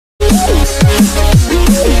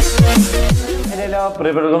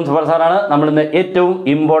പ്രിയപ്പെട്ടവർക്കും സൂപ്പർ സാറാണ്. നമ്മളിന്ന് ഏറ്റവും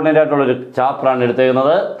ഇമ്പോർട്ടൻ്റ് ആയിട്ടുള്ളൊരു ചാപ്റ്ററാണ്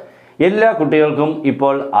എടുത്തേക്കുന്നത്. എല്ലാ കുട്ടികൾക്കും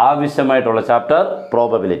ഇപ്പോൾ ആവശ്യമായിട്ടുള്ള ചാപ്റ്റർ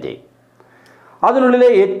പ്രോബബിലിറ്റി. അതിനുള്ളിലെ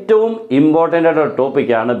ഏറ്റവും ഇമ്പോർട്ടൻ്റ് ആയിട്ടുള്ള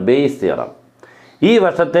ടോപ്പിക്കാണ് ബേസ് തിയറം. ഈ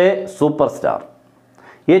വർഷത്തെ സൂപ്പർ സ്റ്റാർ,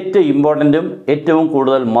 ഏറ്റവും ഇമ്പോർട്ടൻറ്റും ഏറ്റവും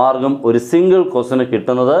കൂടുതൽ മാർക്കും ഒരു സിംഗിൾ ക്വസ്റ്റിന്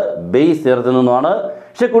കിട്ടുന്നത് ബേസ് തിയറത്തിൽ നിന്നുമാണ്.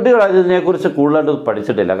 പക്ഷേ കുട്ടികൾ അതിനെക്കുറിച്ച് കൂടുതലായിട്ട്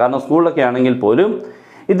പഠിച്ചിട്ടില്ല. കാരണം സ്കൂളിലൊക്കെ ആണെങ്കിൽ പോലും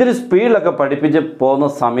ഇതിൽ സ്പീഡിലൊക്കെ പഠിപ്പിച്ച് പോകുന്ന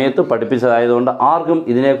സമയത്ത് പഠിപ്പിച്ചതായതുകൊണ്ട് ആർക്കും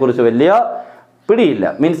ഇതിനെക്കുറിച്ച് വലിയ പിടിയില്ല.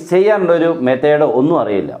 മീൻസ് ചെയ്യാനുള്ളൊരു മെത്തേഡ് ഒന്നും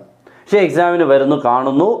അറിയില്ല. പക്ഷേ എക്സാമിന് വരുന്നു,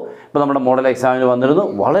 കാണുന്നു. ഇപ്പോൾ നമ്മുടെ മോഡൽ എക്സാമിന് വന്നിരുന്നു.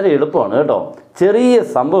 വളരെ എളുപ്പമാണ് കേട്ടോ, ചെറിയ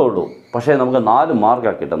സംഭവമുള്ളൂ. പക്ഷേ നമുക്ക് 4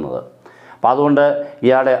 മാർക്കാണ് കിട്ടുന്നത്. അപ്പോൾ അതുകൊണ്ട്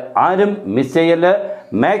ഇയാളെ ആരും മിസ് ചെയ്യല്.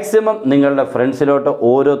 മാക്സിമം നിങ്ങളുടെ ഫ്രണ്ട്സിലോട്ട്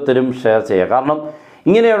ഓരോരുത്തരും ഷെയർ ചെയ്യുക. കാരണം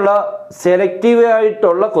ഇങ്ങനെയുള്ള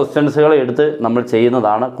സെലക്റ്റീവായിട്ടുള്ള ക്വസ്റ്റ്യൻസുകൾ എടുത്ത് നമ്മൾ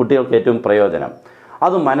ചെയ്യുന്നതാണ് കുട്ടികൾക്ക് ഏറ്റവും പ്രയോജനം.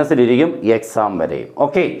 അത് മനസ്സിലിരിക്കും എക്സാം വരെയും.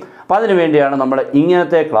 ഓക്കെ, അപ്പോൾ അതിനു വേണ്ടിയാണ് നമ്മൾ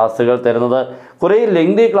ഇങ്ങനത്തെ ക്ലാസ്സുകൾ തരുന്നത്. കുറേ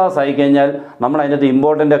ലെങ്തി ക്ലാസ് ആയിക്കഴിഞ്ഞാൽ നമ്മൾ അതിനകത്ത്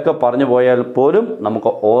ഇമ്പോർട്ടൻ്റ് ഒക്കെ പറഞ്ഞു പോയാൽ പോലും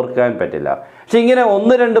നമുക്ക് ഓർക്കാൻ പറ്റില്ല. പക്ഷെ ഇങ്ങനെ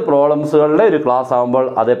 1-2 പ്രോബ്ലംസുകളുടെ ഒരു ക്ലാസ് ആകുമ്പോൾ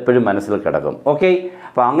അതെപ്പോഴും മനസ്സിൽ കിടക്കും. ഓക്കെ,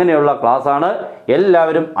 അപ്പോൾ അങ്ങനെയുള്ള ക്ലാസ്സാണ്.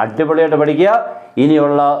 എല്ലാവരും അടിപൊളിയായിട്ട് പഠിക്കുക.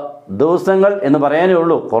 ഇനിയുള്ള ദിവസങ്ങൾ എന്ന് പറയാനേ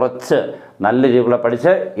ഉള്ളൂ, കുറച്ച് നല്ല രീതിയിലുള്ള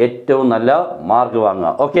പഠിച്ച് ഏറ്റവും നല്ല മാർക്ക്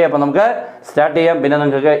വാങ്ങുക. ഓക്കെ, അപ്പോൾ നമുക്ക് സ്റ്റാർട്ട് ചെയ്യാം. പിന്നെ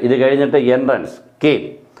നിങ്ങൾക്ക് ഇത് കഴിഞ്ഞിട്ട് എൻട്രൻസ്,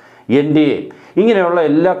 NDA ഇങ്ങനെയുള്ള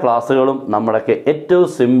എല്ലാ ക്ലാസ്സുകളും നമ്മളൊക്കെ ഏറ്റവും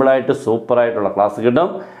സിമ്പിളായിട്ട് സൂപ്പറായിട്ടുള്ള ക്ലാസ് കിട്ടും.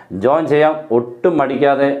 ജോയിൻ ചെയ്യാം. ഒട്ടും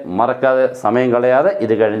മടിക്കാതെ, മറക്കാതെ, സമയം കളയാതെ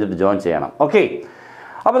ഇത് കഴിഞ്ഞിട്ട് ജോയിൻ ചെയ്യണം. ഓക്കെ,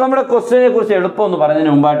 അപ്പോൾ നമ്മുടെ ക്വസ്റ്റ്യനെ കുറിച്ച് എളുപ്പമെന്ന്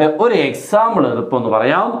പറഞ്ഞതിന് മുമ്പായിട്ട് ഒരു എക്സാമ്പിൾ എളുപ്പമെന്ന്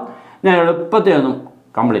പറയാം. ഞാൻ എളുപ്പത്തിൽ ഒന്നും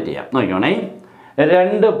കംപ്ലീറ്റ് ചെയ്യാം. നോക്കിക്കോണേ,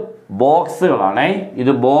 2 ബോക്സുകളാണേ.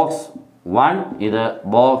 ഇത് ബോക്സ് 1, ഇത്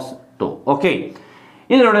ബോക്സ് 2. ഓക്കെ,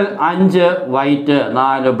 ഇതിനുള്ളിൽ 5 വൈറ്റ്,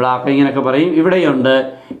 4 ബ്ലാക്ക് ഇങ്ങനെയൊക്കെ പറയും. ഇവിടെയുണ്ട്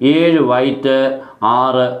 7 വൈറ്റ്,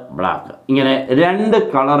 6 ബ്ലാക്ക്. ഇങ്ങനെ 2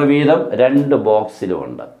 കളർ വീതം 2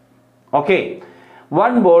 ബോക്സിലുമുണ്ട്. Okay,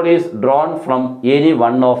 1 ball is drawn from any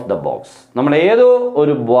one of the box. നമ്മൾ ഏതോ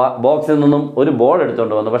ഒരു ബോക്സിൽ നിന്നും ഒരു ബോൾ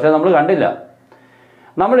എടുത്തുകൊണ്ട് വന്നു. പക്ഷേ നമ്മൾ കണ്ടില്ല.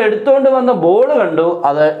 നമ്മൾ എടുത്തുകൊണ്ട് വന്ന ബോൾ കണ്ടു,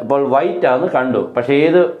 അത് ഇപ്പോൾ വൈറ്റ് ആണെന്ന് കണ്ടു. പക്ഷേ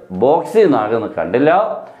ഏത് ബോക്സിൽ നിന്നാകുന്നു കണ്ടില്ല.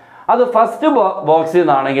 അത് ഫസ്റ്റ് ബോക്സിൽ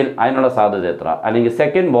നിന്നാണെങ്കിൽ അതിനുള്ള സാധ്യത എത്ര, അല്ലെങ്കിൽ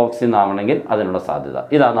സെക്കൻഡ് ബോക്സിൽ നിന്നാണെങ്കിൽ അതിനുള്ള സാധ്യത.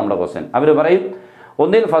 ഇതാണ് നമ്മുടെ ക്വസ്റ്റ്യൻ. അവർ പറയും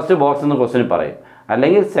ഒന്നിൽ ഫസ്റ്റ് ബോക്സിൽ നിന്ന് ക്വസ്റ്റ്യൻ പറയും,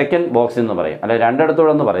 അല്ലെങ്കിൽ സെക്കൻഡ് ബോക്സിൽ നിന്ന് പറയും, അല്ലെങ്കിൽ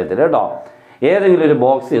രണ്ടിടത്തൂടെ ഒന്നും പറയത്തില്ല കേട്ടോ. ഏതെങ്കിലും ഒരു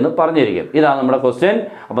ബോക്സിൽ നിന്ന് പറഞ്ഞിരിക്കും. ഇതാണ് നമ്മുടെ ക്വസ്റ്റ്യൻ.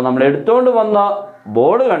 അപ്പോൾ നമ്മൾ എടുത്തുകൊണ്ട് വന്ന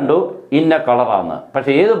ബോൾ കണ്ടു, ഇന്ന കളറാണ്.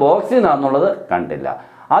 പക്ഷേ ഏത് ബോക്സിൽ നിന്നാണെന്നുള്ളത് കണ്ടില്ല.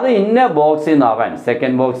 അത് ഇന്ന ബോക്സിൽ നിന്നാവാൻ,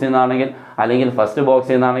 സെക്കൻഡ് ബോക്സിൽ നിന്നാണെങ്കിൽ, അല്ലെങ്കിൽ ഫസ്റ്റ്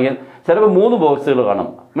ബോക്സിൽ നിന്നാണെങ്കിൽ, ചിലപ്പോൾ 3 ബോക്സുകൾ കാണും.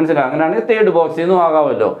 മനസ്സിലാവും. അങ്ങനെയാണെങ്കിൽ 3rd ബോക്സിൽ നിന്നും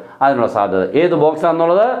ആകാമല്ലോ. അതിനുള്ള സാധ്യത ഏത്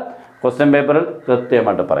ബോക്സാണെന്നുള്ളത് ക്വസ്റ്റ്യൻ പേപ്പറിൽ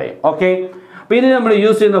കൃത്യമായിട്ട് പറയും. ഓക്കെ, അപ്പോൾ ഇനി നമ്മൾ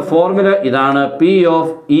യൂസ് ചെയ്യുന്ന ഫോർമുല ഇതാണ്. P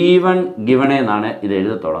ഓഫ് ഈവൺ ഗിവൺ എന്നാണ് ഇത്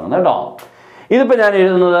എഴുതി തുടങ്ങുന്നത് കേട്ടോ. ഇതിപ്പോൾ ഞാൻ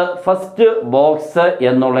എഴുതുന്നത് ഫസ്റ്റ് ബോക്സ്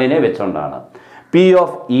എന്നുള്ളതിനെ വെച്ചുകൊണ്ടാണ്. P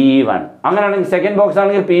of even. അങ്ങനെയാണെങ്കിൽ സെക്കൻഡ് ബോക്സ്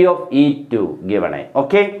ആണെങ്കിൽ P of E2 given.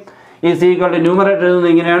 Okay, is equal to numerator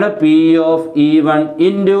എഴുതുന്നത് ഇങ്ങനെയാണ്. P of even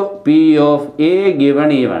into P of A given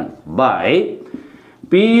even by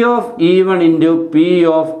P of even into P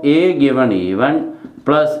of A given even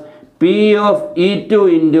plus P of E2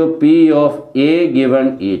 into P of A given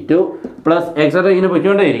E2 plus etcetera. ഇങ്ങനെ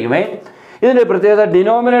പൊയ്ക്കൊണ്ടേയിരിക്കുമേ. ഇതിൻ്റെ പ്രത്യേകത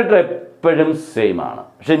denominator എപ്പോഴും same ആണ്,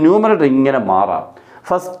 പക്ഷേ numerator ഇങ്ങനെ മാറാം.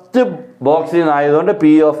 First ബോക്സിൽ നിന്നായതുകൊണ്ട് P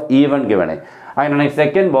of even given. അങ്ങനെയാണെങ്കിൽ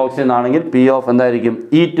സെക്കൻഡ് ബോക്സിൽ നിന്നാണെങ്കിൽ P ഓഫ് എന്തായിരിക്കും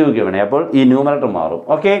E2 ഗിവൺ. അപ്പോൾ ഈ ന്യൂമറേറ്റർ മാറും.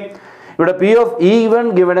 ഓക്കെ, ഇവിടെ P ഓഫ് ഈവൺ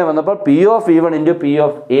ഗിവണെ വന്നപ്പോൾ P of even into P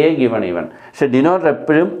of A given even. പക്ഷേ ഡിനോമിനേറ്റർ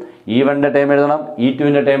എപ്പോഴും ഈവണിൻ്റെ ടൈം എഴുതണം,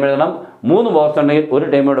 E2ൻ്റെ ടൈം എഴുതണം. 3 ബോക്സ് ഉണ്ടെങ്കിൽ ഒരു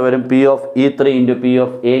ടൈം ഇവിടെ വരും P of E3 into P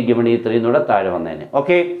of A given E3 എന്നൂടെ താഴെ വന്നതിന്.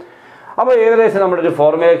 ഓക്കെ, അപ്പോൾ ഏകദേശം നമ്മുടെ ഒരു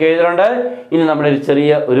ഫോർമുലയൊക്കെ എഴുതിയിട്ടുണ്ട്. ഇനി നമ്മുടെ ഒരു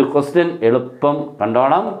ചെറിയ ഒരു ക്വസ്റ്റ്യൻ എളുപ്പം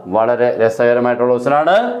കണ്ടോണം. വളരെ രസകരമായിട്ടുള്ള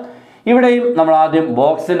ക്വസ്റ്റ്യനാണ്. ഇവിടെയും നമ്മൾ ആദ്യം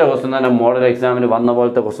ബോക്സിൻ്റെ ക്വസ്റ്റ്യൻ തന്നെ, മോഡൽ എക്സാമിന് വന്ന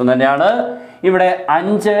പോലത്തെ ക്വസ്റ്റ്യൻ തന്നെയാണ്. ഇവിടെ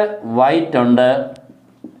 5 വൈറ്റ് ഉണ്ട്,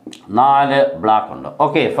 4 ബ്ലാക്ക് ഉണ്ട്.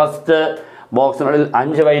 ഓക്കെ, ഫസ്റ്റ് ബോക്സിനുള്ളിൽ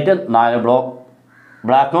 5 വൈറ്റ്, 4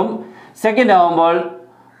 ബ്ലാക്കും. സെക്കൻഡ് ആകുമ്പോൾ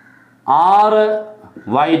 6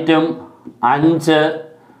 വൈറ്റും 5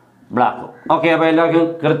 ബ്ലാക്കും. ഓക്കെ, അപ്പോൾ എല്ലാവർക്കും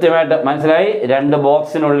കൃത്യമായിട്ട് മനസ്സിലായി. 2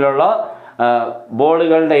 ബോക്സിനുള്ളിലുള്ള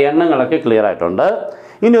ബോളുകളുടെ എണ്ണങ്ങളൊക്കെ ക്ലിയർ ആയിട്ടുണ്ട്.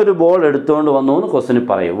 ഇനി ഒരു ബോൾ എടുത്തുകൊണ്ട് വന്നു എന്ന് ക്വസ്റ്റ്യൻ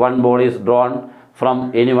പറയും. 1 ball is drawn from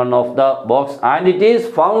any one of the box and it is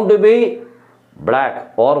found to B black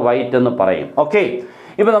or white എന്ന് പറയും. ഓക്കെ,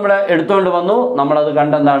 ഇപ്പോൾ നമ്മൾ എടുത്തുകൊണ്ട് വന്നു, നമ്മളത്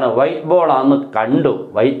കണ്ടെന്താണ്, വൈറ്റ് ബോളാണെന്ന്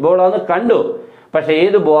കണ്ടു. പക്ഷേ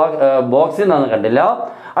ഏത് ബോക്സിൽ നിന്നാണ് കണ്ടില്ല.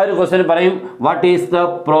 ആ ഒരു ക്വസ്റ്റ്യൻ പറയും, what is the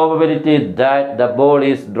probability that the ball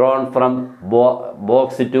is drawn from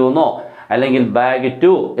box 2 എന്നോ അല്ലെങ്കിൽ ബാഗ്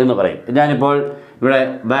 2 എന്ന് പറയും. ഞാനിപ്പോൾ ഇവിടെ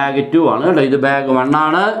ബാഗ് 2 ആണ് കേട്ടോ. ഇത് ബാഗ് 1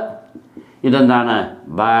 ആണ്, ഇതെന്താണ്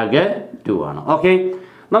ബാഗ് 2 ആണ്. ഓക്കെ,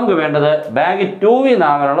 നമുക്ക് വേണ്ടത് ബാഗ് 2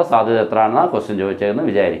 ആകാനുള്ള സാധ്യത എത്രയാണെന്ന് ക്വസ്റ്റ്യൻ ചോദിച്ചതെന്ന്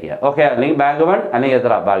വിചാരിക്കുക. ഓക്കെ, അല്ലെങ്കിൽ ബാഗ് 1 അല്ലെങ്കിൽ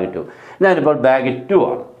എത്ര ബാഗ് 2. ഞാനിപ്പോൾ ബാഗ് 2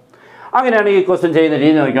 ആണ്. അങ്ങനെയാണെങ്കിൽ ഈ ക്വസ്റ്റ്യൻ ചെയ്യുന്ന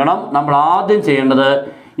രീതി നോക്കണം. നമ്മൾ ആദ്യം ചെയ്യേണ്ടത്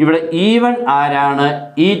ഇവിടെ E1 ആരാണ്,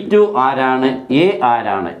 E2 ആരാണ്, എ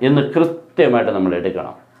ആരാണ് എന്ന് കൃത്യമായിട്ട് നമ്മൾ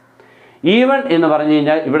എടുക്കണം. E1 എന്ന് പറഞ്ഞു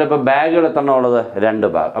കഴിഞ്ഞാൽ ഇവിടെ ഇപ്പോൾ ബാഗുകൾ എത്രണ്ണം ഉള്ളത്, 2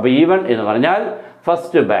 ബാഗ്. അപ്പോൾ E1 എന്ന് പറഞ്ഞാൽ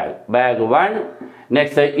ഫസ്റ്റ് ബാഗ് 1.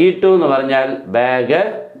 നെക്സ്റ്റ് E2 എന്ന് പറഞ്ഞാൽ ബാഗ്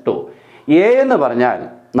 2. എ എന്ന് പറഞ്ഞാൽ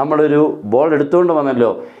നമ്മളൊരു ബോൾ എടുത്തുകൊണ്ട്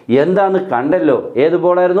വന്നല്ലോ, എന്താണെന്ന് കണ്ടല്ലോ. ഏത്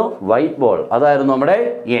ബോളായിരുന്നു? White ball. അതായിരുന്നു നമ്മുടെ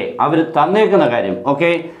എ. അവർ തന്നേക്കുന്ന കാര്യം.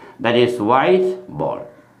 Okay, that is white ball.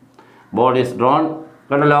 Ball is drawn.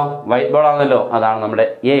 കണ്ടല്ലോ, വൈറ്റ് ബോൾ ആണല്ലോ, അതാണ് നമ്മുടെ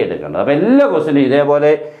എ എടുക്കേണ്ടത്. അപ്പോൾ എല്ലാ ക്വസ്റ്റ്യനും ഇതേപോലെ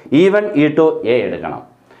E1 E2 എ എടുക്കണം.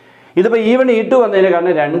 ഇതിപ്പോൾ E1 E2 വന്നതിന്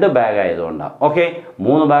കാരണം 2 ബാഗ് ആയതുകൊണ്ടാണ്. ഓക്കെ,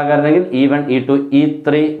 3 ബാഗ് ആയിരുന്നെങ്കിൽ E1 E2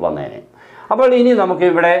 E3 വന്നേനെ. അപ്പോൾ ഇനി നമുക്ക്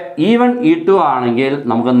ഇവിടെ E1 E2 ആണെങ്കിൽ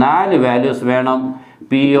നമുക്ക് 4 വാല്യൂസ് വേണം.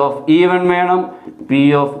 P of E1 വേണം, P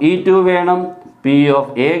of E2 വേണം, P of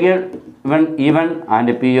A given E1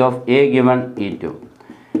 and P of A given E2.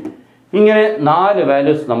 ഇങ്ങനെ 4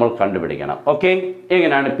 വാല്യൂസ് നമ്മൾ കണ്ടുപിടിക്കണം. ഓക്കെ,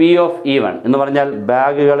 എങ്ങനെയാണ്? P of E1 എന്ന് പറഞ്ഞാൽ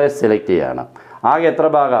ബാഗുകളെ സെലക്ട് ചെയ്യണം. ആകെ എത്ര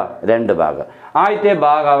ബാഗാ? 2 ബാഗ്. ആദ്യത്തെ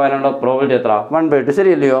ബാഗ് ആവാനുള്ള പ്രോബിലിറ്റി എത്ര? 1/2.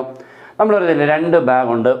 ശരിയല്ലയോ? നമ്മൾ പറയുന്നില്ല 2 ബാഗ്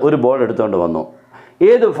ഉണ്ട്, ഒരു ബോൾ എടുത്തുകൊണ്ട് വന്നു.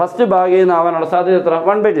 ഏത് ഫസ്റ്റ് ബാഗിൽ നിന്ന് ആവാനുള്ള സാധ്യത എത്ര?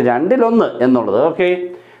 1/2. 2-1 എന്നുള്ളത്. ഓക്കെ,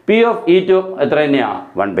 P of E2 എത്ര തന്നെയാണ്?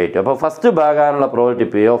 1/2. അപ്പോൾ ഫസ്റ്റ് ബാഗ് ആവാനുള്ള probability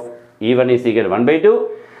P of E1 is equal to 1/2.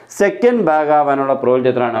 Second bag ആവാനുള്ള പ്രോബിലിറ്റി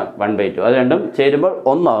എത്രയാണ്? 1/2. അത് രണ്ടും ചേരുമ്പോൾ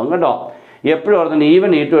 1 ആകും കേട്ടോ. എപ്പോഴും ഓർത്തുണ്ട്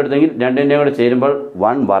E1 E2 എടുത്തെങ്കിൽ രണ്ടിൻ്റെയും കൂടെ ചേരുമ്പോൾ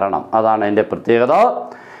 1 വരണം. അതാണ് അതിൻ്റെ പ്രത്യേകത.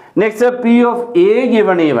 Next P of A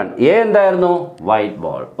given E1. A എന്തായിരുന്നു? White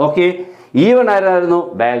ball. ഓക്കെ, E1 ആരായിരുന്നു?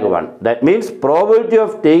 Bag 1. That means probability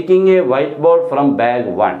of taking A white ball from bag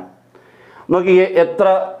 1. നോക്കിയേ, എത്ര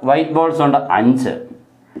വൈറ്റ് ബോൾസ് ഉണ്ട്? 5.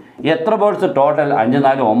 എത്ര ബോൾസ് ടോട്ടൽ? 5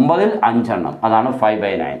 4 9 5 എണ്ണം. അതാണ്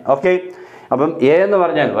 5/9. ഓക്കെ, അപ്പം എ എന്ന്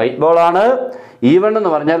പറഞ്ഞാൽ വൈറ്റ് ബോൾ ആണ്, E1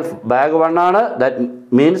 എന്ന് പറഞ്ഞാൽ ബാഗ് 1 ആണ്. That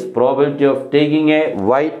means probability of taking A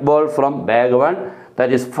white ball from bag 1,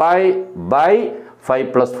 that is 5/5 +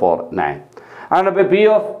 4 9. അങ്ങനെ ഇപ്പോൾ P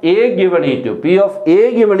of A given E2. P of A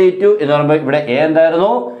given E2 എന്ന് പറയുമ്പോൾ ഇവിടെ എ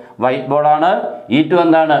എന്തായിരുന്നു? വൈറ്റ് ബോൾ ആണ്. E2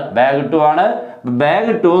 എന്താണ്? ബാഗ് 2 ആണ്.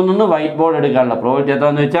 ബാഗ് 2 നിന്ന് വൈറ്റ് ബോൾ എടുക്കാനുള്ള പ്രോബിലിറ്റി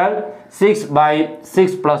എത്രയെന്ന് വെച്ചാൽ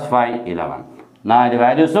 6/6 + 5 11. 4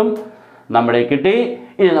 വാല്യൂസും നമ്മുടെ കിട്ടി.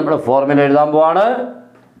 ഇനി നമ്മുടെ ഫോർമുല എഴുതാൻ പോവാണ്.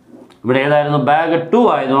 ഇവിടെ ഏതായിരുന്നു? ബാഗ് 2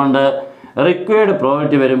 ആയതുകൊണ്ട് റിക്വയർഡ്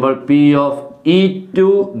പ്രോബിലിറ്റി വരുമ്പോൾ P of E2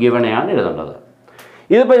 ഗിവണെയാണ് എഴുതേണ്ടത്.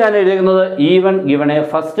 ഇതിപ്പോൾ ഞാൻ എഴുതുന്നത് E1 ഗിവണെ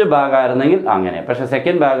ഫസ്റ്റ് ബാഗ് ആയിരുന്നെങ്കിൽ അങ്ങനെ, പക്ഷേ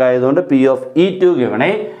സെക്കൻഡ് ബാഗ് ആയതുകൊണ്ട് P of E2 ഗിവണെ.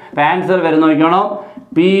 ഇപ്പോൾ ആൻസർ വരുന്ന നോക്കണം.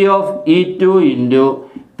 P of E2 into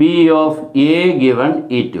P of A given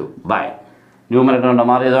E2 by numerator ഉണ്ടോ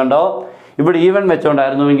മാറിയതുകൊണ്ടോ? ഇവിടെ E1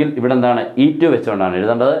 വെച്ചുകൊണ്ടായിരുന്നുവെങ്കിൽ ഇവിടെ എന്താണ്? E2 വെച്ചുകൊണ്ടാണ്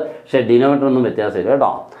എഴുതേണ്ടത്. പക്ഷേ ഡിനോമിനേറ്റർ ഒന്നും വ്യത്യാസമില്ല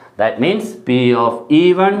കേട്ടോ. That means P of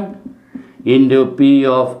E1 into P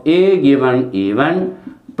of A given E1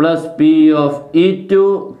 plus P of E2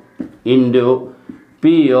 into P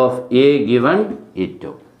of A given E2.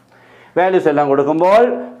 Values എല്ലാം കൊടുക്കുമ്പോൾ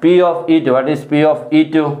P of E2, what is P of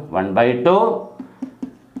E2? 1/2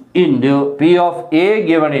 into P of A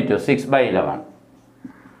given E2 6/11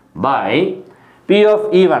 by P of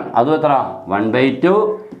E1 അതും എത്ര? 1/2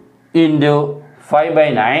 into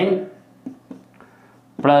 5/9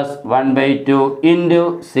 plus 1/2 into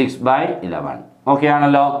 6/11. Okay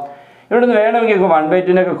ആണല്ലോ. ഇവിടെ നിന്ന് വേണമെങ്കിൽ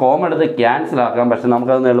 1/2 common എടുത്ത് cancel ആക്കാം, പക്ഷെ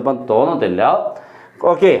നമുക്കതൊന്നും എളുപ്പം തോന്നത്തില്ല.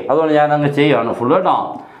 ഓക്കെ, അതുകൊണ്ട് ഞാൻ അങ്ങ് ചെയ്യുകയാണ് ഫുൾ കേട്ടോ.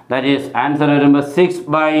 ദാറ്റ് ഈസ് ആൻസർ വരുമ്പോൾ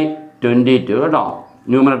 6/22 കേട്ടോ.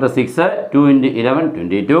 ന്യൂമറേറ്റർ 6, 2 × 11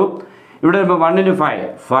 22. ഇവിടെ വരുമ്പോൾ 1 ×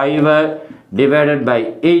 5 divided by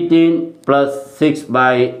 18 plus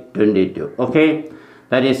 6/22. Okay,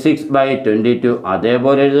 that is 6/22.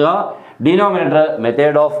 അതേപോലെ എഴുതുക. Denominator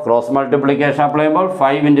method of cross multiplication apply ചെയ്യുമ്പോൾ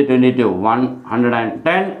 5 × 22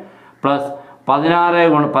 110 plus 18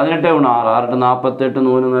 × 6 6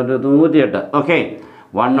 48 108. Okay,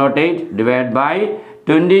 108 divide by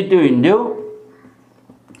 22 ×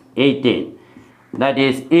 18 that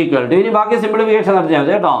is equal to, ഇനി ബാക്കി സിംപ്ലിഫിക്കേഷൻ നടത്തിയാൽ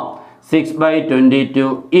മതി കേട്ടോ. 6/22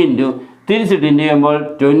 ഇൻറ്റു തിരിച്ചിട്ട് ഇൻറ്റു ചെയ്യുമ്പോൾ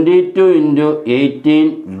 22 × 18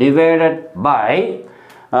 ഡിവൈഡഡ് ബൈ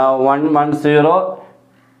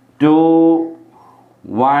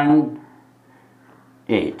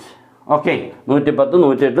 110,218. ഓക്കെ, 110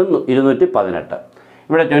 108 218.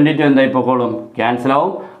 ഇവിടെ 22 എന്തായിപ്പോക്കോളും?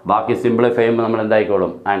 ക്യാൻസലാവും. ബാക്കി സിംപ്ലിഫൈ ചെയ്യുമ്പോൾ നമ്മൾ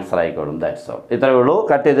എന്തായിക്കോളും? ആൻസർ ആയിക്കോളും. That's all. ഇത്രയേ ഉള്ളൂ.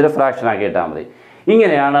 കട്ട് ചെയ്തിട്ട് ഫ്രാക്ഷൻ ആക്കി ഇട്ടാൽ മതി.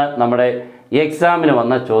 ഇങ്ങനെയാണ് നമ്മുടെ എക്സാമിന്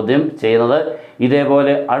വന്ന ചോദ്യം ചെയ്യുന്നത്.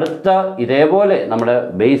 ഇതേപോലെ നമ്മുടെ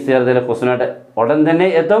ബേസ് ഇയറിലെ ക്വസ്റ്റ്യനായിട്ട് ഉടൻ തന്നെ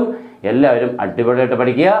എത്തും. എല്ലാവരും അടിപൊളിയായിട്ട്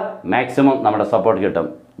പഠിക്കുക. മാക്സിമം നമ്മുടെ സപ്പോർട്ട് കിട്ടും.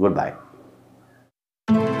 Good bye.